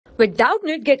With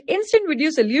Doubtnut, get instant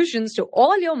video solutions to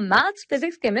all your maths,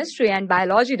 physics, chemistry, and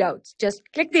biology doubts. Just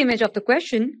click the image of the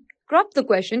question, crop the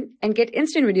question, and get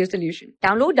instant video solution.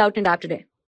 Download Doubtnut app today.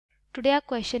 Today our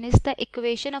question is the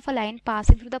equation of a line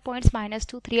passing through the points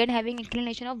 -2, 3 and having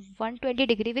inclination of 120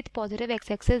 degree with positive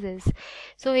x-axis is.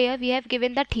 So here we have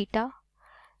given the theta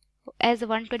as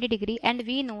 120 degree and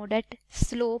we know that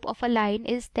slope of a line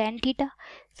is tan theta.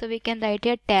 So we can write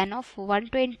here tan of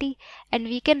 120 and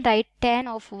we can write tan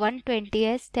of 120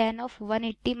 as tan of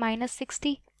 180 minus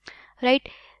 60, right?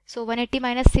 So 180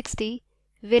 minus 60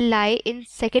 will lie in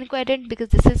second quadrant because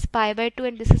this is pi by 2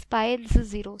 and this is pi and this is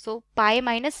 0. So pi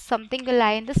minus something will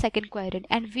lie in the second quadrant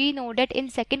and we know that in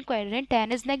second quadrant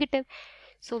tan is negative.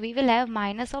 So we will have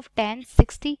minus of tan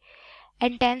 60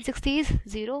 and tan 60 is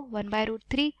 0, 1 by root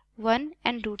 3, 1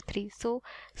 and root 3. So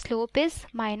slope is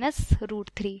minus root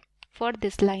 3 for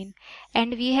this line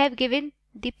and we have given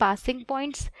the passing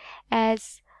points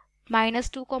as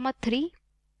 -2, 3,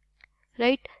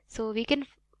 right? So we can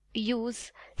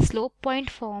use slope point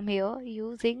form here.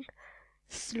 Using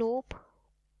slope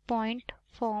point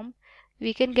form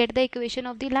we can get the equation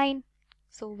of the line.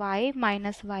 So y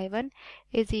minus y1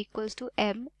 is equals to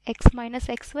mx minus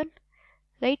x1,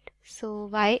 right? So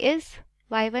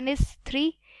y1 is 3,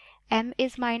 m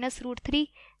is minus root 3,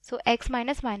 so x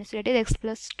minus minus 3, that is x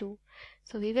plus 2.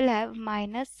 So we will have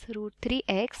minus root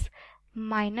 3x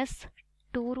minus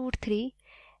 2 root 3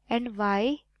 and y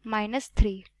minus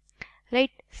 3,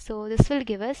 right? So this will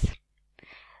give us,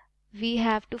 we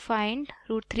have to find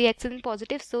root 3x in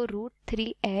positive, so root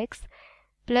 3x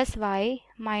plus y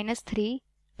minus 3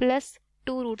 plus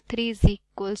 2 root 3 is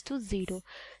equals to 0.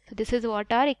 So this is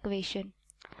what our equation.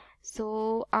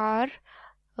 So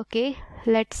okay,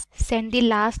 let's send the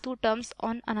last two terms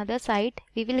on another side.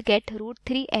 We will get root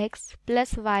 3x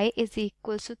plus y is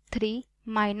equals to 3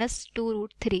 minus 2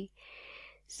 root 3.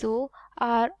 So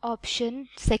our option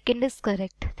second is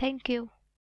correct. Thank you.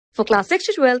 For class 6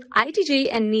 to 12, IIT JEE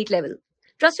and NEET level.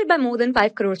 Trusted by more than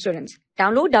 5 crore students.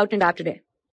 Download Doubtnut app today.